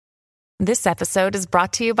This episode is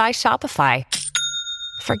brought to you by Shopify.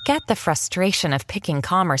 Forget the frustration of picking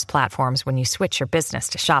commerce platforms when you switch your business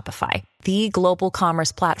to Shopify, the global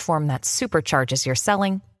commerce platform that supercharges your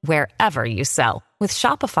selling wherever you sell. With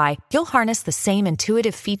Shopify, you'll harness the same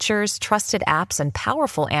intuitive features, trusted apps, and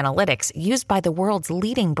powerful analytics used by the world's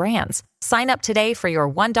leading brands. Sign up today for your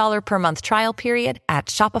 $1 per month trial period at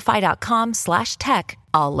shopify.com/tech,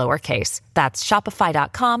 all lowercase. That's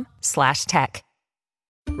shopify.com/tech.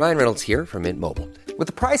 Ryan Reynolds here from Mint Mobile. With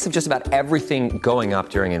the price of just about everything going up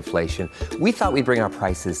during inflation, we thought we'd bring our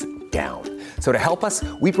prices down. So to help us,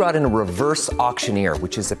 we brought in a reverse auctioneer,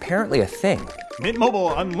 which is apparently a thing. Mint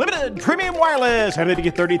Mobile Unlimited Premium Wireless. How to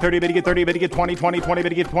get 30, 30, bit to get 30, bit to get 20, 20, 20, bit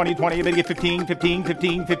to get 20, 20, bit to get 15, 15,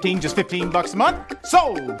 15, 15, just $15 a month?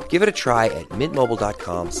 Sold! Give it a try at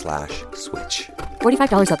mintmobile.com/switch.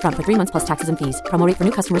 $45 up front for 3 months plus taxes and fees. Promo rate for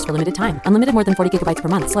new customers for limited time. Unlimited more than 40 gigabytes per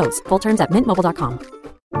month. Slows full terms at mintmobile.com.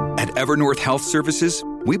 At Evernorth Health Services,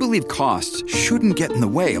 we believe costs shouldn't get in the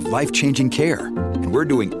way of life-changing care, and we're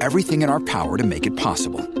doing everything in our power to make it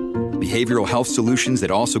possible. Behavioral health solutions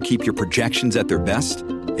that also keep your projections at their best?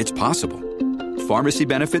 It's possible. Pharmacy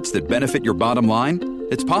benefits that benefit your bottom line?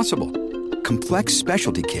 It's possible. Complex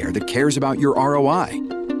specialty care that cares about your ROI?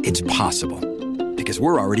 It's possible. Because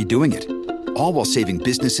we're already doing it. All while saving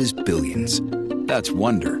businesses billions. That's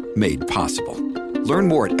Wonder made possible. Learn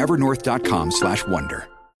more at evernorth.com/wonder.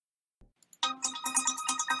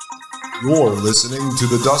 You're listening to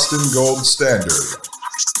the Dustin Gold Standard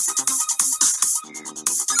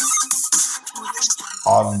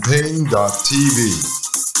on Pain.tv.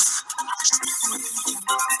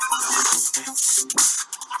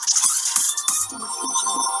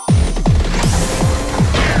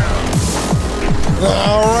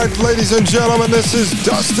 All right, ladies and gentlemen, this is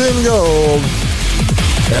Dustin Gold,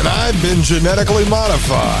 and I've been genetically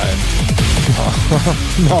modified.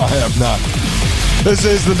 No, I have not. This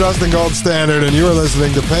is the Dustin Gold Standard, and you are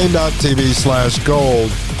listening to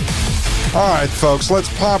Pain.tv/gold. All right, folks, let's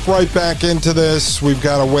pop right back into this. We've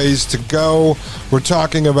got a ways to go. We're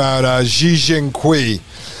talking about Xi Jinping.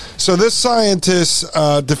 So this scientist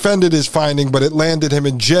defended his finding, but it landed him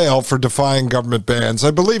in jail for defying government bans.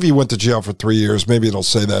 I believe he went to jail for 3 years. Maybe it'll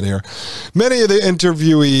say that here. Many of the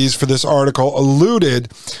interviewees for this article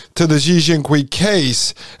alluded to the Xi Jinping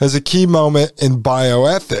case as a key moment in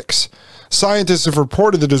bioethics. Scientists have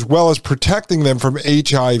reported that as well as protecting them from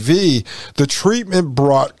HIV, the treatment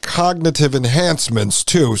brought cognitive enhancements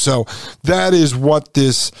too. So that is what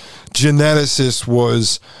this geneticist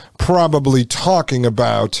was probably talking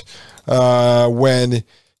about when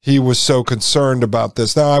he was so concerned about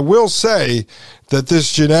this. Now, I will say that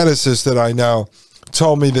this geneticist that I know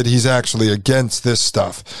told me that he's actually against this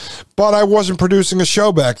stuff. But I wasn't producing a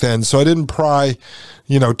show back then, so I didn't pry,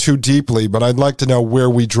 too deeply. But I'd like to know where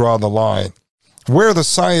we draw the line, where the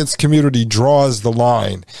science community draws the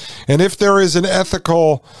line. And if there is an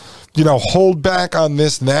ethical, hold back on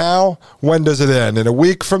this now, when does it end? In a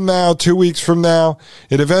week from now, 2 weeks from now,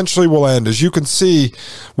 it eventually will end. As you can see,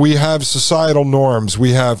 we have societal norms,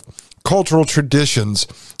 we have cultural traditions,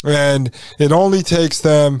 and it only takes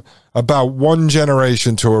them about one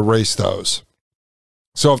generation to erase those.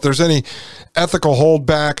 So if there's any ethical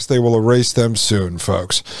holdbacks, they will erase them soon,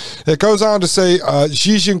 folks. It goes on to say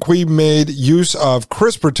Xi Jinping made use of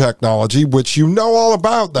CRISPR technology, which you know all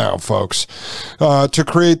about now, folks, to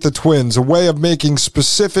create the twins, a way of making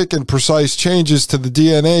specific and precise changes to the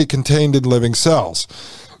DNA contained in living cells.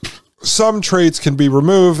 Some traits can be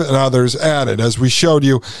removed and others added. As we showed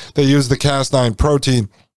you, they use the Cas9 protein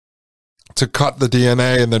to cut the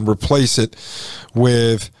DNA and then replace it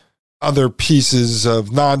with other pieces of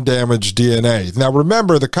non-damaged DNA. Now,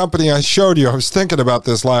 remember, the company I showed you, I was thinking about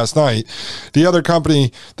this last night, the other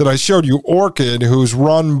company that I showed you, Orchid, who's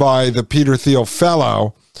run by the Peter Thiel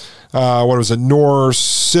Fellow, Noor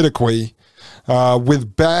Siddiqui,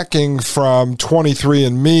 with backing from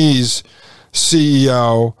 23andMe's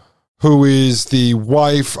CEO, who is the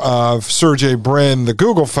wife of Sergey Brin, the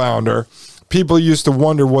Google founder. People used to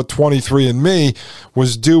wonder what 23andMe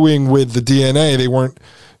was doing with the DNA. They weren't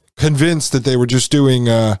convinced that they were just doing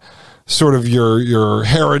sort of your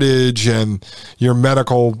heritage and your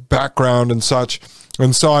medical background and such.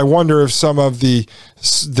 And so I wonder if some of the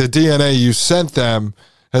DNA you sent them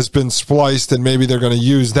has been spliced, and maybe they're going to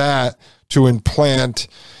use that to implant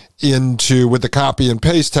into, with the copy and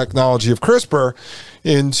paste technology of CRISPR,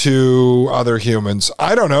 into other humans.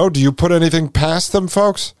 I don't know. Do you put anything past them,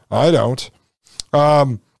 folks? I don't.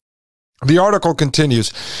 The article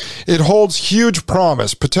continues. It holds huge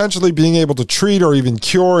promise, potentially being able to treat or even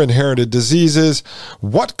cure inherited diseases.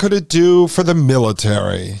 What could it do for the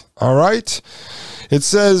military? All right. It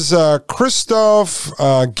says Christophe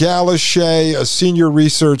Galichet, a senior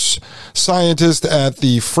research scientist at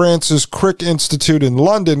the Francis Crick Institute in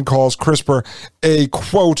London, calls CRISPR a,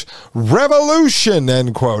 quote, revolution,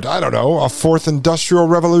 end quote. I don't know, a fourth industrial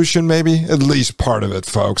revolution maybe? At least part of it,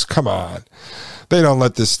 folks. Come on. They don't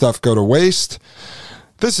let this stuff go to waste.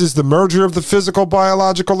 This is the merger of the physical,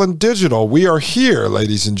 biological, and digital. We are here,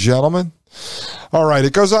 ladies and gentlemen. All right,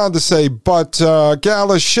 it goes on to say, but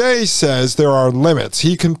Galichet says there are limits.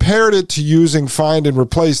 He compared it to using find and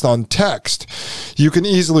replace on text. You can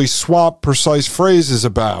easily swap precise phrases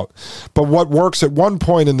about, but what works at one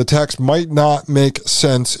point in the text might not make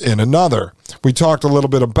sense in another. We talked a little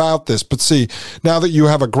bit about this, but see, now that you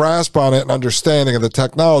have a grasp on it and understanding of the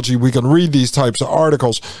technology, we can read these types of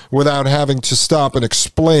articles without having to stop and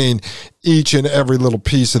explain each and every little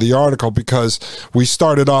piece of the article, because we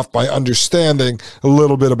started off by understanding a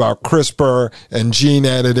little bit about CRISPR and gene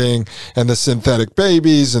editing and the synthetic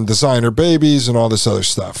babies and designer babies and all this other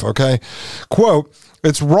stuff, okay? Quote,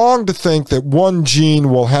 it's wrong to think that one gene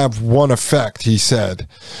will have one effect, he said.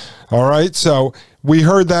 All right, so we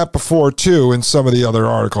heard that before, too, in some of the other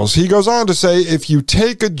articles. He goes on to say, if you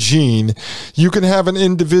take a gene, you can have an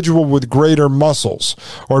individual with greater muscles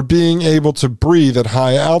or being able to breathe at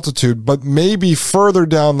high altitude, but maybe further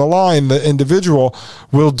down the line, the individual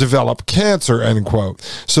will develop cancer, end quote.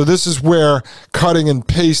 So this is where cutting and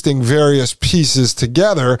pasting various pieces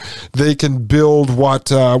together, they can build what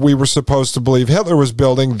we were supposed to believe Hitler was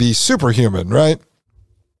building, the superhuman, right?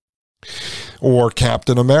 Or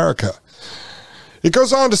Captain America. It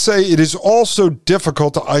goes on to say it is also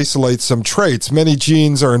difficult to isolate some traits. Many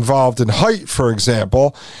genes are involved in height, for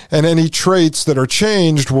example, and any traits that are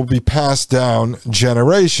changed will be passed down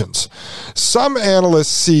generations. Some analysts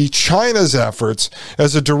see China's efforts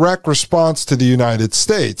as a direct response to the United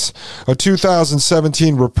States. A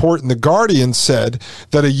 2017 report in The Guardian said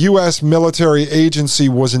that a U.S. military agency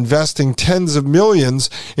was investing tens of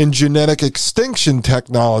millions in genetic extinction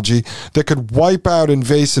technology that could wipe out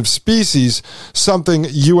invasive species, something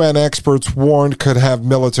UN experts warned could have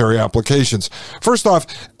military applications. First off,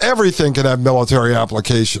 everything can have military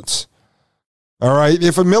applications. All right?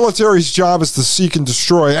 If a military's job is to seek and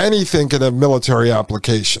destroy, anything can have military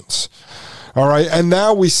applications. All right? And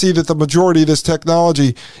now we see that the majority of this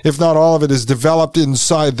technology, if not all of it, is developed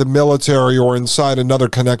inside the military or inside another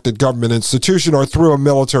connected government institution or through a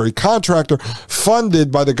military contractor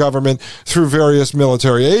funded by the government through various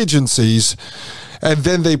military agencies. And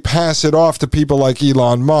then they pass it off to people like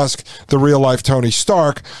Elon Musk, the real-life Tony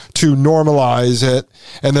Stark, to normalize it.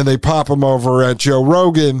 And then they pop them over at Joe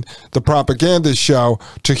Rogan, the propaganda show,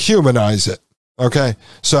 to humanize it. Okay,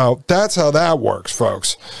 so that's how that works,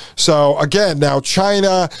 folks. So again, now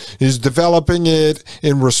China is developing it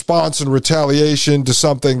in response and retaliation to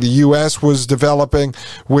something the U.S. was developing,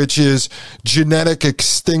 which is genetic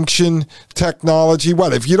extinction technology.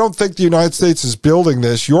 What, if you don't think the United States is building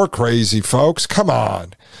this, you're crazy, folks. Come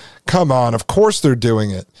on. Come on. Of course they're doing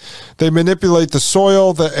it. They manipulate the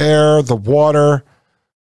soil, the air, the water,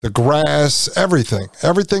 the grass, everything.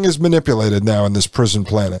 Everything is manipulated now in this prison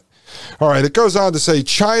planet. All right, it goes on to say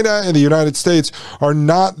China and the United States are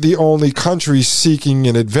not the only countries seeking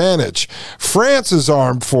an advantage. France's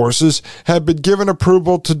armed forces have been given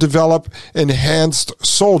approval to develop enhanced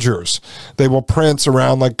soldiers. They will prance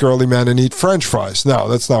around like girly men and eat French fries. No,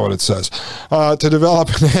 that's not what it says. To develop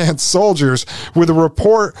enhanced soldiers with a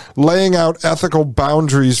report laying out ethical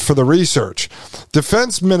boundaries for the research.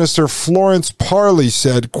 Defense Minister Florence Parly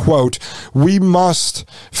said, quote, we must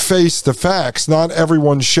face the facts. Not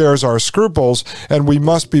everyone shares our scruples, and we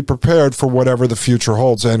must be prepared for whatever the future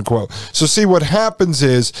holds, end quote. So see, what happens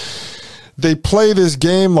is they play this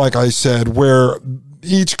game, like I said, where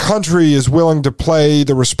each country is willing to play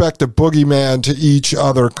the respective boogeyman to each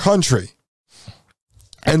other country.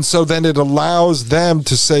 And so then it allows them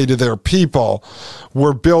to say to their people,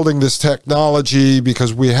 we're building this technology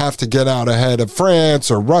because we have to get out ahead of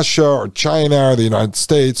France or Russia or China or the United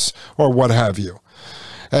States or what have you.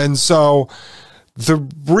 And so the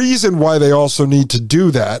reason why they also need to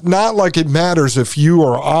do that, not like it matters if you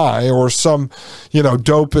or I or some,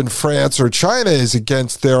 dope in France or China is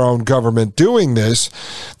against their own government doing this.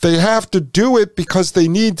 They have to do it because they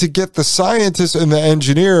need to get the scientists and the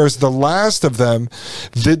engineers, the last of them,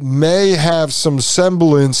 that may have some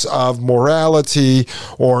semblance of morality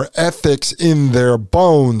or ethics in their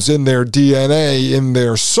bones, in their DNA, in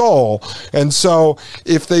their soul. And so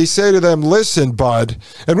if they say to them, listen, bud,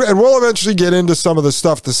 and we'll eventually get into some of the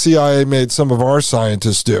stuff the CIA made some of our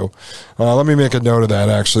scientists do. Let me make a note of that,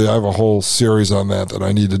 actually. I have a whole series on that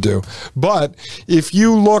I need to do. But if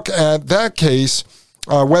you look at that case,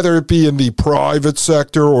 whether it be in the private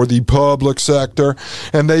sector or the public sector,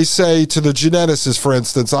 and they say to the geneticist, for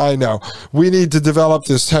instance, I know, we need to develop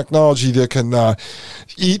this technology that can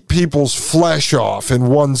eat people's flesh off in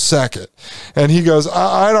 1 second. And he goes,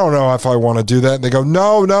 I don't know if I want to do that. And they go,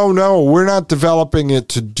 no, we're not developing it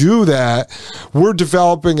to do that. We're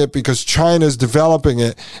developing it because China's developing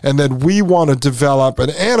it, and then we want to develop an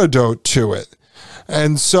antidote to it.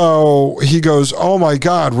 And so he goes, oh my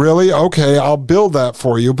God, really? Okay, I'll build that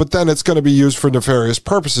for you, but then it's going to be used for nefarious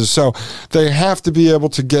purposes. So they have to be able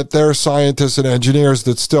to get their scientists and engineers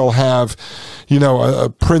that still have,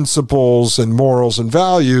 principles and morals and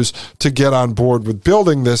values to get on board with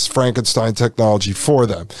building this Frankenstein technology for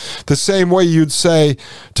them. The same way you'd say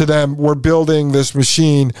to them, we're building this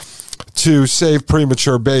machine to save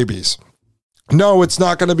premature babies. No, it's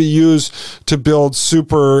not going to be used to build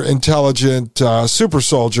super intelligent super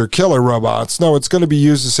soldier killer robots. No, it's going to be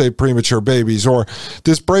used to save premature babies. Or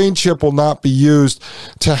this brain chip will not be used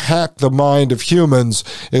to hack the mind of humans.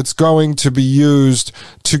 It's going to be used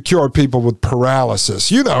to cure people with paralysis.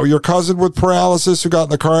 Your cousin with paralysis who got in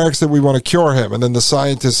the car accident, we want to cure him. And then the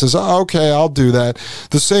scientist says, okay, I'll do that.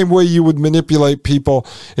 The same way you would manipulate people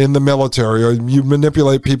in the military, or you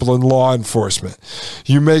manipulate people in law enforcement.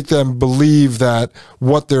 You make them believe that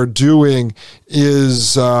what they're doing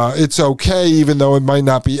is it's okay, even though it might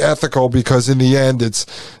not be ethical, because in the end it's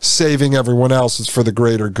saving everyone else. It's for the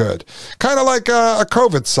greater good. Kind of like a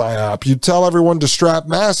COVID psyop. You tell everyone to strap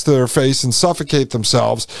masks to their face and suffocate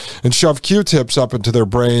themselves and shove Q-tips up into their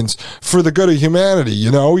brains for the good of humanity.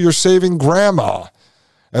 You're saving grandma.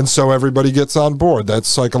 And so everybody gets on board. That's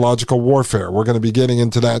psychological warfare. We're going to be getting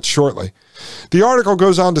into that shortly. The article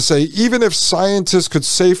goes on to say, even if scientists could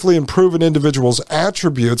safely improve an individual's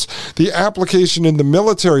attributes, the application in the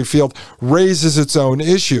military field raises its own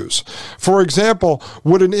issues. For example,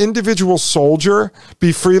 would an individual soldier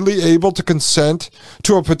be freely able to consent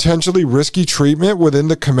to a potentially risky treatment within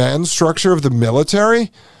the command structure of the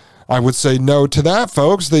military? I would say no to that,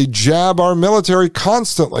 folks. They jab our military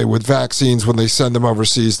constantly with vaccines when they send them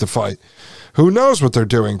overseas to fight. Who knows what they're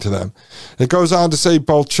doing to them? It goes on to say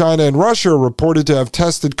both China and Russia are reported to have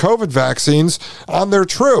tested COVID vaccines on their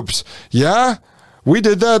troops. Yeah, we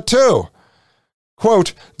did that too.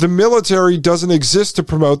 Quote, the military doesn't exist to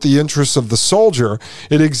promote the interests of the soldier.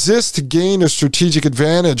 It exists to gain a strategic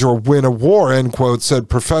advantage or win a war, end quote, said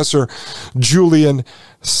Professor Julian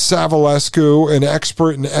Savulescu, an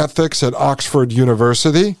expert in ethics at Oxford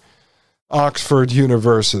University. Oxford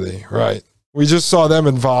University, right. We just saw them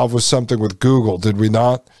involved with something with Google, did we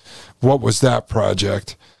not? What was that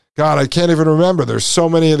project? God, I can't even remember. There's so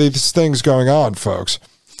many of these things going on, folks.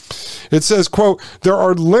 It says, quote, there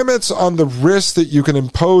are limits on the risks that you can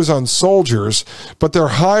impose on soldiers, but they're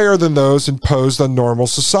higher than those imposed on normal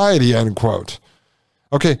society, end quote.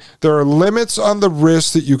 Okay, there are limits on the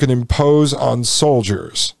risks that you can impose on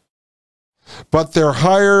soldiers, but they're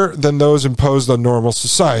higher than those imposed on normal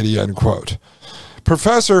society, end quote.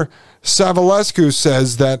 Professor Savulescu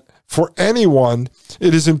says that for anyone,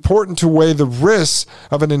 it is important to weigh the risks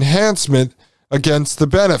of an enhancement against the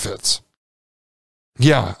benefits.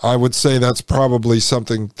 Yeah, I would say that's probably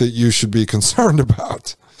something that you should be concerned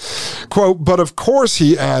about. Quote, but of course,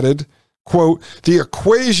 he added, quote, the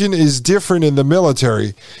equation is different in the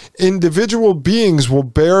military. Individual beings will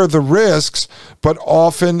bear the risks, but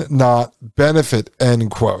often not benefit, end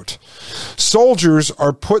quote. Soldiers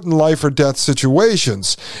are put in life or death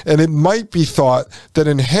situations, and it might be thought that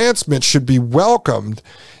enhancement should be welcomed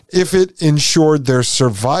if it ensured their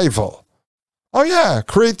survival. Oh yeah,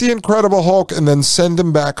 create the Incredible Hulk and then send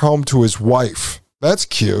him back home to his wife. That's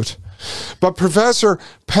cute. But Professor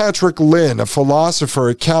Patrick Lynn, a philosopher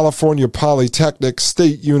at California Polytechnic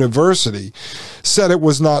State University, said it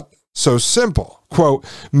was not so simple. Quote,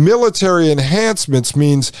 military enhancements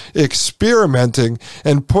means experimenting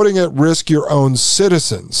and putting at risk your own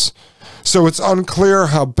citizens. So it's unclear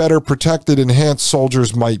how better protected enhanced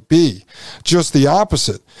soldiers might be. Just the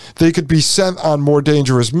opposite. They could be sent on more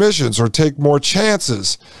dangerous missions or take more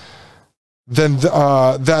chances than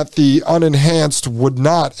that the unenhanced would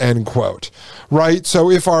not, end quote. Right?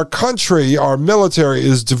 So if our country, our military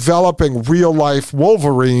is developing real-life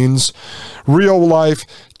Wolverines, real-life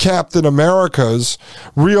Captain Americas,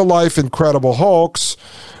 real-life Incredible Hulks,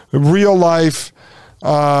 real-life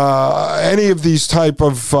any of these type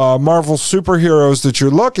of Marvel superheroes that you're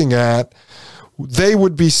looking at, they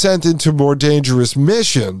would be sent into more dangerous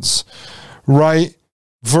missions, right?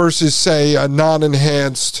 Versus, say, a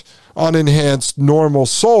unenhanced normal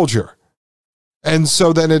soldier. And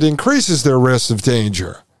so then it increases their risk of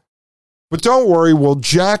danger. But don't worry, we'll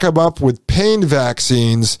jack them up with pain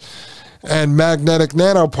vaccines, and magnetic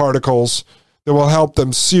nanoparticles that will help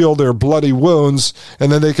them seal their bloody wounds,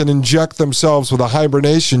 and then they can inject themselves with a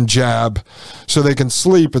hibernation jab so they can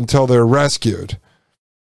sleep until they're rescued.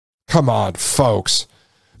 Come on, folks.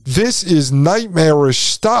 This is nightmarish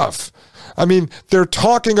stuff. I mean, they're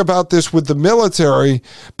talking about this with the military,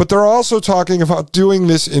 but they're also talking about doing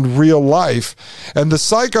this in real life. And the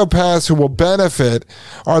psychopaths who will benefit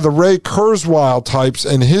are the Ray Kurzweil types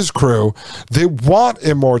and his crew. They want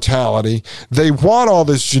immortality. They want all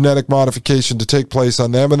this genetic modification to take place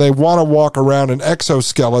on them, and they want to walk around in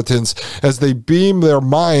exoskeletons as they beam their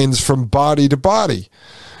minds from body to body.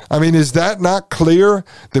 I mean, is that not clear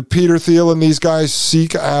that Peter Thiel and these guys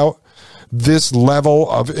seek out this level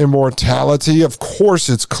of immortality? Of course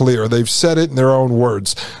it's clear. They've said it in their own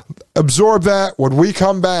words. Absorb that. When we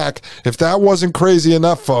come back, if that wasn't crazy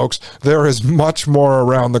enough, folks, there is much more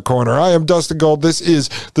around the corner. I am Dustin Gold. This is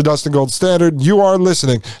the Dustin Gold Standard. You are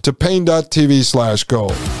listening to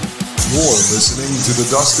Pain.tv/gold. You're listening to the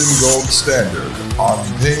Dustin Gold Standard on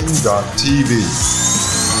Pain.tv.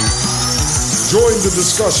 Join the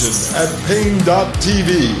discussion at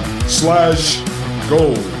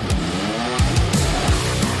Pain.tv/gold.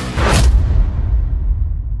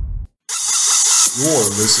 You're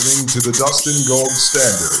listening to the Dustin Gold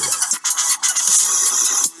Standard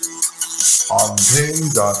on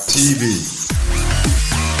Pain.tv.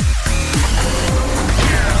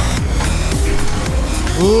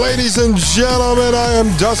 Ladies and gentlemen, I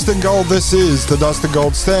am Dustin Gold. This is the Dustin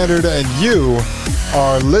Gold Standard, and you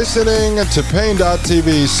are listening to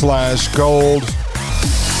Pain.tv/gold.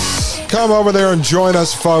 Come over there and join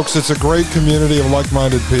us, folks. It's a great community of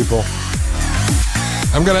like-minded people.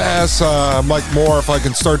 I'm going to ask Mike Moore if I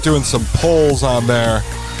can start doing some polls on there,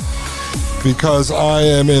 because I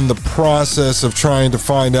am in the process of trying to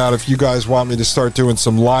find out if you guys want me to start doing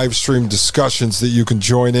some live stream discussions that you can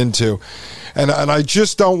join into. And I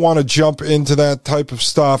just don't want to jump into that type of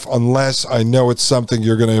stuff unless I know it's something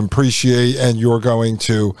you're going to appreciate and you're going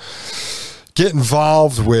to get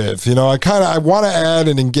involved with. You know, I want to add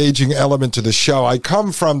an engaging element to the show. I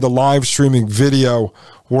come from the live streaming video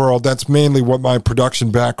world. That's mainly what my production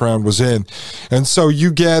background was in. And so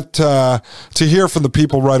you get to hear from the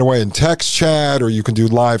people right away in text chat, or you can do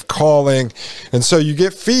live calling. And so you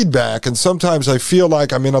get feedback. And sometimes I feel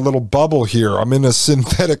like I'm in a little bubble here. I'm in a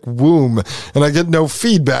synthetic womb, and I get no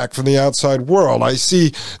feedback from the outside world. I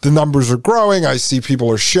see the numbers are growing. I see people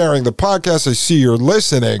are sharing the podcast. I see you're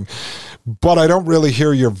listening, but I don't really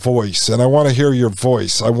hear your voice, and I want to hear your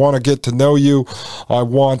voice. I want to get to know you. I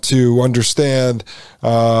want to understand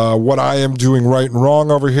what I am doing right and wrong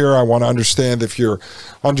over here. I want to understand if you're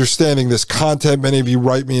understanding this content. Many of you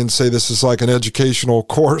write me and say this is like an educational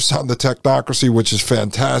course on the technocracy, which is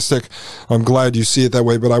fantastic. I'm glad you see it that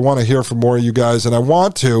way, but I want to hear from more of you guys, and I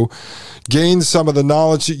want to gain some of the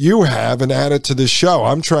knowledge that you have and add it to this show.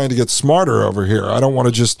 I'm trying to get smarter over here. I don't want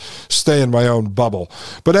to just stay in my own bubble.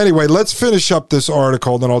 But anyway, let's finish up this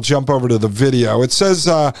article, then I'll jump over to the video. It says,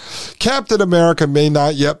 Captain America may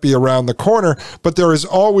not yet be around the corner, but there is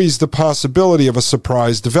always the possibility of a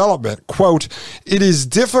surprise development. Quote, it is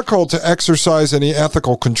difficult to exercise any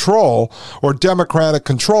ethical control or democratic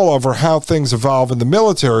control over how things evolve in the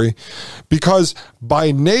military because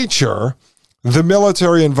by nature, the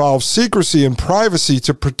military involves secrecy and privacy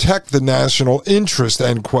to protect the national interest,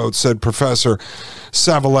 end quote, said Professor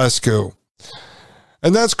Savulescu.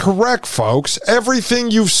 And that's correct, folks. Everything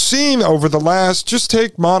you've seen over the last, just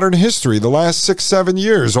take modern history, the last 6-7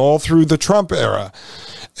 years, all through the Trump era.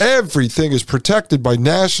 Everything is protected by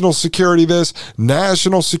national security this,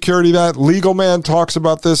 national security that. Legal Man talks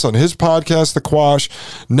about this on his podcast, The Quash.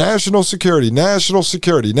 National security, national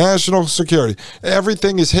security, national security.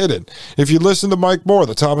 Everything is hidden. If you listen to Mike Moore,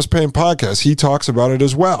 the Thomas Paine podcast, he talks about it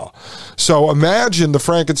as well. So imagine the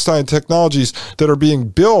Frankenstein technologies that are being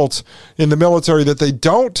built in the military that they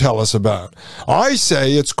don't tell us about. I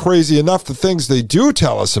say it's crazy enough the things they do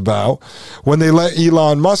tell us about when they let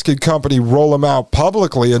Elon Musk and company roll them out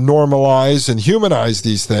publicly and normalize and humanize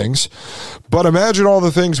these things. But imagine all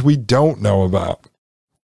the things we don't know about.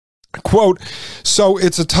 Quote, so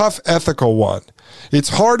it's a tough ethical one. It's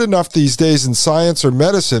hard enough these days in science or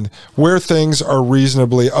medicine where things are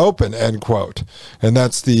reasonably open, end quote. And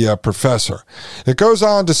that's the professor. It goes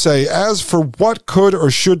on to say, as for what could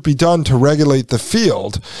or should be done to regulate the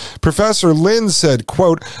field, Professor Lin said,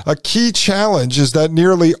 quote, a key challenge is that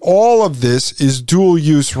nearly all of this is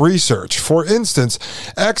dual-use research. For instance,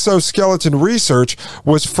 exoskeleton research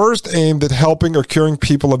was first aimed at helping or curing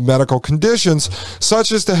people of medical conditions,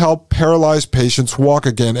 such as to help paralyzed patients walk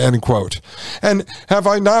again, end quote. And have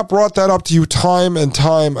I not brought that up to you time and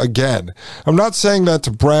time again? I'm not saying that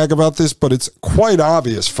to brag about this, but it's quite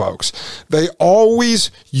obvious, folks. They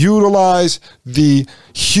always utilize the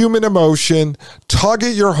human emotion, tug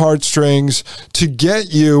at your heartstrings to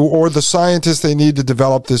get you or the scientists they need to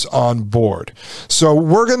develop this on board. So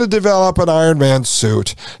we're going to develop an Iron Man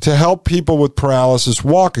suit to help people with paralysis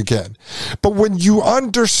walk again. But when you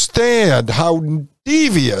understand how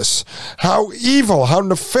devious, how evil, how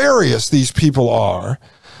nefarious these people are,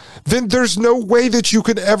 then there's no way that you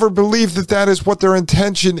could ever believe that that is what their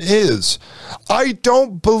intention is. I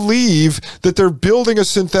don't believe that they're building a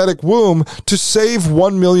synthetic womb to save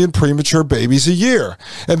 1 million premature babies a year.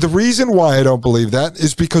 And the reason why I don't believe that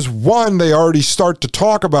is because, one, they already start to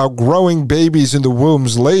talk about growing babies in the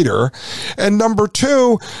wombs later. And number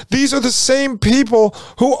two, these are the same people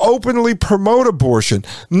who openly promote abortion,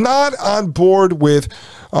 not on board with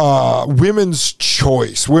women's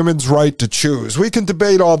choice, women's right to choose. We can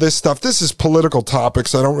debate all this stuff. This is political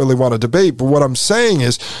topics I don't really want to debate, but what I'm saying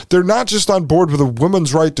is they're not just on board with a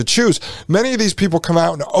woman's right to choose. Many of these people come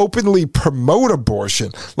out and openly promote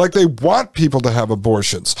abortion, like they want people to have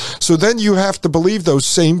abortions. So then you have to believe those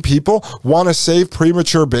same people want to save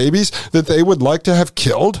premature babies that they would like to have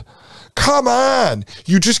killed? Come on.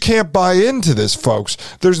 You just can't buy into this, folks.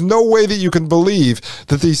 There's no way that you can believe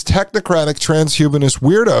that these technocratic transhumanist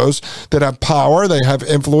weirdos that have power, they have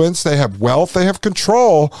influence, they have wealth, they have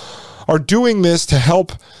control, are doing this to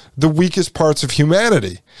help the weakest parts of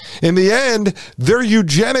humanity. In the end, their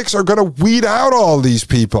eugenics are going to weed out all these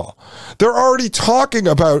people. They're already talking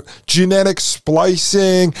about genetic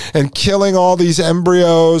splicing and killing all these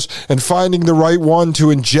embryos and finding the right one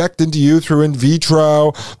to inject into you through in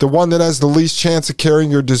vitro, the one that has the least chance of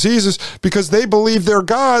carrying your diseases, because they believe they're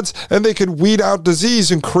gods and they can weed out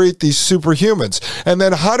disease and create these superhumans. And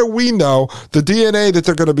then how do we know the DNA that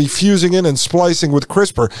they're going to be fusing in and splicing with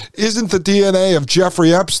CRISPR isn't the DNA of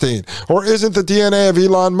Jeffrey Epstein, or isn't the DNA of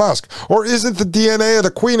Elon Musk, or isn't the DNA of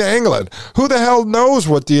the Queen of England? Who the hell knows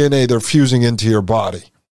what DNA they're fusing into your body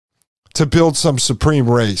to build some supreme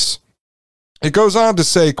race? It goes on to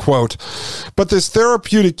say, quote, but this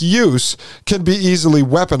therapeutic use can be easily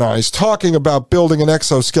weaponized, talking about building an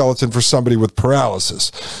exoskeleton for somebody with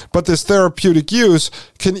paralysis. But this therapeutic use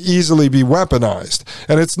can easily be weaponized.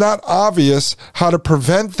 And it's not obvious how to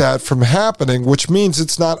prevent that from happening, which means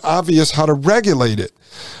it's not obvious how to regulate it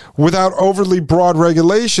without overly broad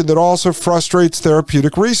regulation that also frustrates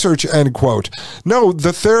therapeutic research, end quote. No,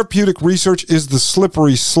 the therapeutic research is the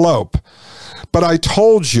slippery slope. But I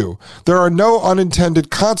told you, there are no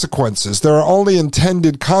unintended consequences. There are only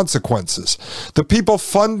intended consequences. The people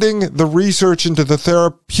funding the research into the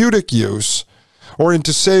therapeutic use, or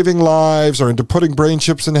into saving lives, or into putting brain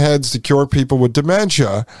chips in heads to cure people with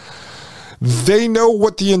dementia, they know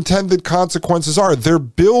what the intended consequences are. They're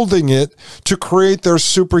building it to create their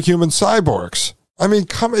superhuman cyborgs. I mean,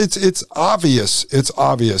 it's obvious. It's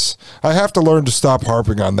obvious. I have to learn to stop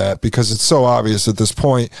harping on that because it's so obvious at this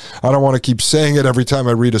point. I don't want to keep saying it every time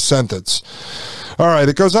I read a sentence. All right,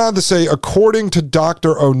 it goes on to say, according to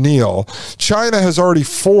Dr. O'Neill, China has already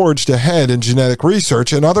forged ahead in genetic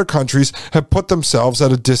research, and other countries have put themselves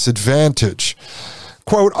at a disadvantage.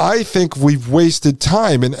 Quote, I think we've wasted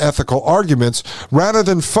time in ethical arguments rather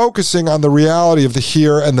than focusing on the reality of the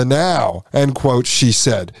here and the now, end quote, she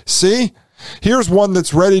said. See? Here's one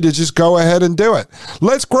that's ready to just go ahead and do it.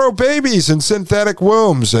 Let's grow babies in synthetic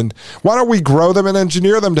wombs, and why don't we grow them and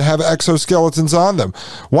engineer them to have exoskeletons on them?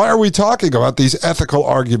 Why are we talking about these ethical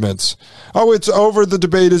arguments? Oh, it's over. The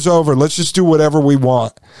debate is over. Let's just do whatever we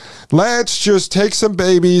want. Let's just take some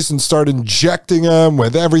babies and start injecting them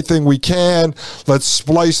with everything we can. Let's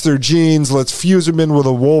splice their genes. Let's fuse them in with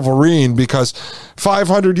a Wolverine, because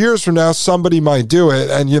 500 years from now, somebody might do it,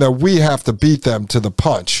 and, we have to beat them to the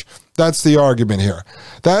punch. That's the argument here.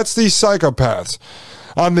 That's these psychopaths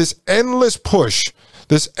on this endless push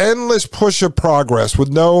of progress with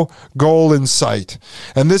no goal in sight.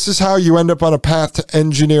 And this is how you end up on a path to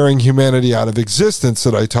engineering humanity out of existence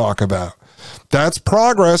that I talk about. That's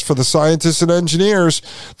progress for the scientists and engineers,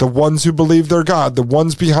 the ones who believe they're God, the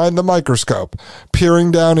ones behind the microscope,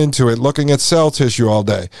 peering down into it, looking at cell tissue all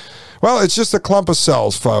day. Well, it's just a clump of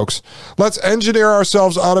cells, folks. Let's engineer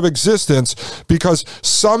ourselves out of existence because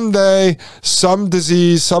someday some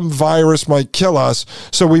disease, some virus might kill us,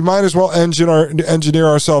 so we might as well engineer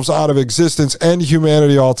ourselves out of existence and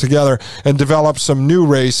humanity altogether and develop some new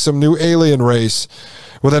race, some new alien race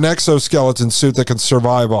with an exoskeleton suit that can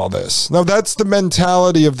survive all this. Now, that's the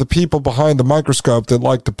mentality of the people behind the microscope that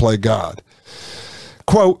like to play God.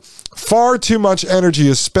 Quote, far too much energy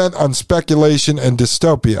is spent on speculation and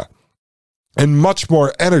dystopia. And much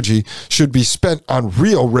more energy should be spent on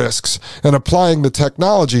real risks and applying the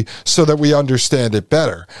technology so that we understand it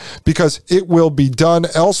better, because it will be done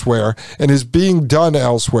elsewhere and is being done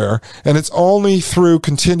elsewhere. And it's only through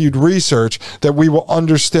continued research that we will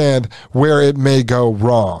understand where it may go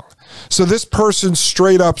wrong. So this person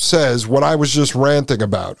straight up says what I was just ranting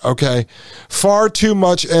about, okay? Far too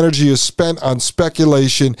much energy is spent on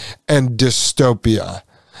speculation and dystopia.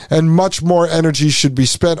 And much more energy should be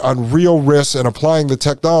spent on real risks and applying the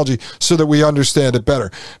technology so that we understand it better.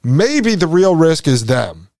 Maybe the real risk is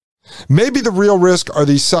them. Maybe the real risk are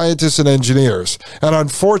these scientists and engineers. And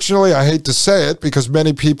unfortunately, I hate to say it, because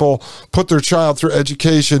many people put their child through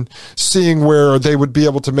education seeing where they would be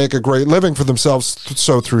able to make a great living for themselves.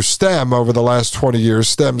 So through STEM over the last 20 years,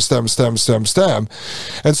 STEM.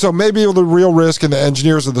 And so maybe the real risk in the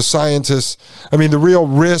engineers or the scientists, the real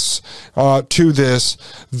risks to this,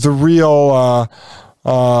 the real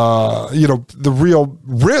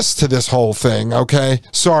risk to this whole thing, okay?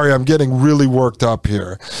 Sorry, I'm getting really worked up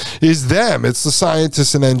here. Is them. It's the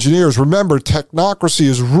scientists and engineers. Remember, technocracy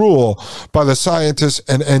is ruled by the scientists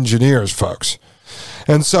and engineers, folks.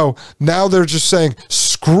 And so now they're just saying,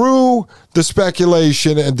 screw the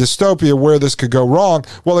speculation and dystopia where this could go wrong.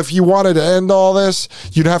 Well, if you wanted to end all this,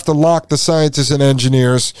 you'd have to lock the scientists and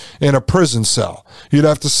engineers in a prison cell. You'd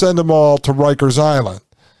have to send them all to Rikers Island.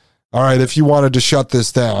 All right, if you wanted to shut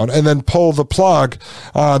this down, and then pull the plug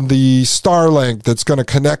on the Starlink that's going to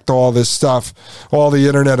connect all this stuff, all the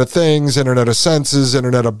Internet of Things, Internet of Senses,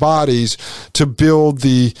 Internet of Bodies, to build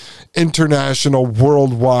the international,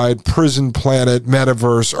 worldwide prison planet,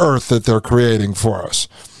 metaverse Earth that they're creating for us.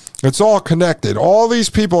 It's all connected. All these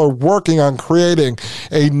people are working on creating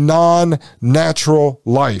a non-natural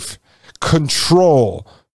life, control,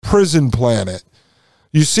 prison planet.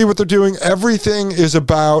 You see what they're doing? Everything is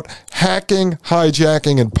about hacking,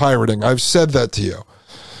 hijacking, and pirating. I've said that to you.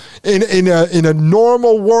 In a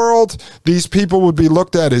normal world, these people would be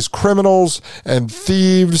looked at as criminals and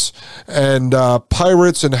thieves and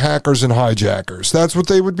pirates and hackers and hijackers. That's what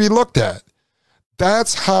they would be looked at.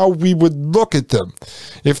 That's how we would look at them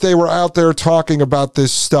if they were out there talking about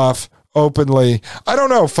this stuff openly. I don't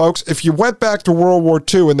know, folks. If you went back to World War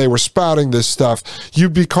II and they were spouting this stuff,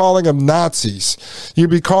 you'd be calling them Nazis. You'd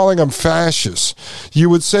be calling them fascists. You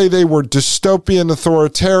would say they were dystopian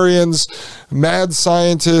authoritarians, mad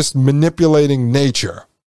scientists manipulating nature.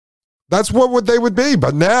 That's what they would be.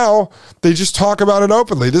 But now they just talk about it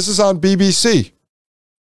openly. This is on BBC.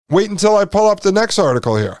 Wait until I pull up the next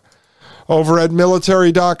article here over at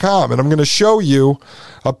military.com, and I'm going to show you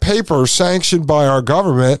a paper sanctioned by our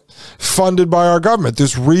government, funded by our government,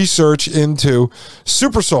 this research into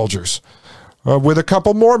super soldiers with a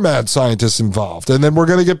couple more mad scientists involved. And then we're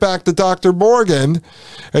going to get back to Dr. Morgan,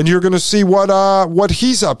 and you're going to see what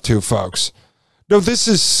he's up to, folks. No, this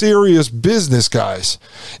is serious business, guys.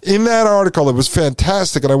 In that article, it was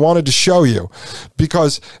fantastic, and I wanted to show you,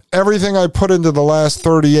 because everything I put into the last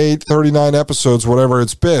 38, 39 episodes, whatever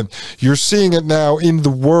it's been, you're seeing it now in the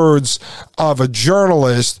words of a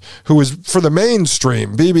journalist who is, for the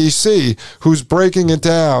mainstream, BBC, who's breaking it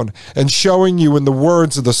down and showing you in the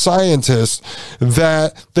words of the scientists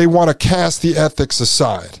that they want to cast the ethics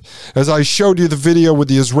aside. As I showed you the video with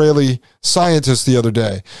the Israeli scientist the other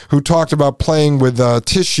day, who talked about playing with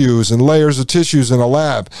tissues and layers of tissues in a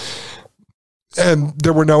lab, and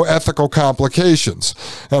there were no ethical complications.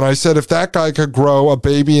 And I said, if that guy could grow a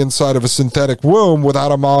baby inside of a synthetic womb without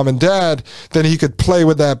a mom and dad, then he could play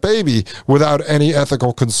with that baby without any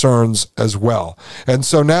ethical concerns as well. And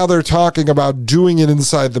so now they're talking about doing it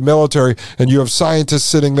inside the military, and you have scientists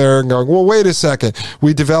sitting there and going, well, wait a second.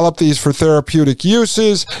 We developed these for therapeutic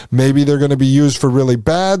uses. Maybe they're going to be used for really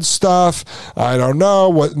bad stuff. I don't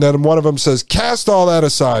know. And then one of them says, cast all that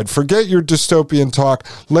aside. Forget your dystopian talk.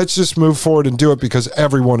 Let's just move forward and do it, because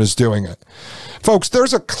everyone is doing it. Folks,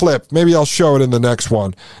 there's a clip. Maybe I'll show it in the next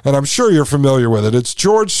one, and I'm sure you're familiar with it. It's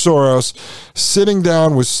George Soros sitting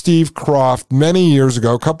down with Steve Kroft many years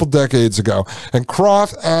ago, a couple decades ago, and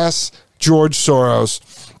Kroft asks George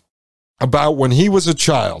Soros about when he was a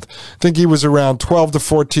child. I think he was around 12 to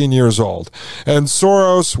 14 years old. And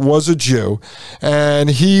Soros was a Jew,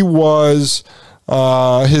 and he was,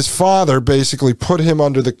 his father basically put him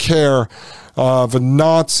under the care of a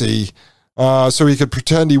Nazi so he could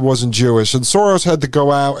pretend he wasn't Jewish. And Soros had to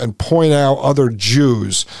go out and point out other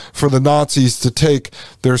Jews for the Nazis to take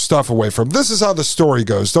their stuff away from. This is how the story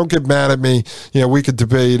goes. Don't get mad at me. You know, we could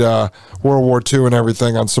debate World War II and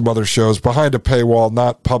everything on some other shows behind a paywall,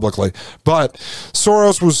 not publicly. But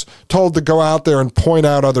Soros was told to go out there and point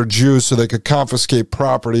out other Jews so they could confiscate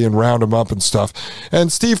property and round them up and stuff.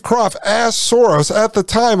 And Steve Kroft asked Soros, at the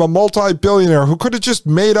time a multi-billionaire who could have just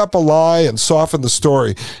made up a lie and softened the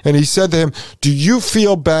story, and he said to him, do you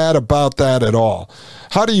feel bad about that at all?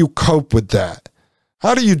 How do you cope with that?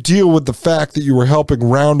 How do you deal with the fact that you were helping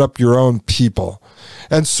round up your own people?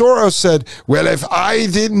 And Soros said, well, if I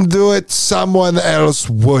didn't do it, someone else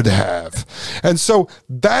would have. And so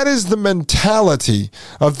that is the mentality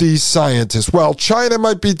of these scientists. Well, China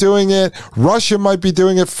might be doing it, Russia might be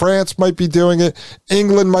doing it, France might be doing it,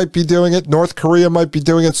 England might be doing it, North Korea might be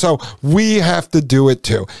doing it, so we have to do it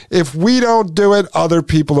too. If we don't do it, other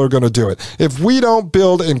people are going to do it. If we don't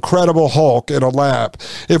build Incredible Hulk in a lab,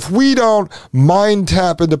 if we don't mind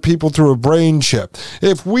tap into people through a brain chip,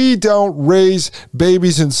 if we don't raise babies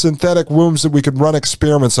in synthetic wombs that we can run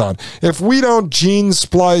experiments on, if we don't gene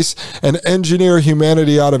splice and engineer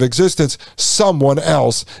humanity out of existence, someone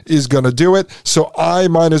else is going to do it. So I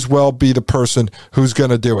might as well be the person who's going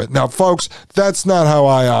to do it. Now, folks, that's not how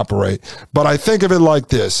I operate, but I think of it like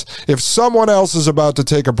this. If someone else is about to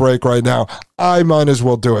take a break right now, I might as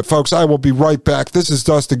well do it. Folks, I will be right back. This is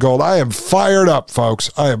Dustin Gold. I am fired up,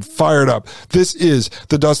 folks. I am fired up. This is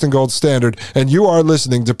the Dustin Gold Standard, and you are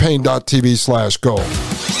listening to Pain.tv/gold.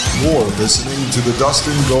 You're listening to the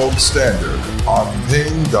Dustin Gold Standard on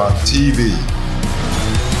Pain.tv.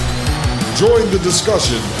 Join the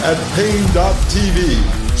discussion at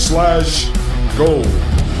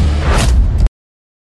Pain.tv/gold.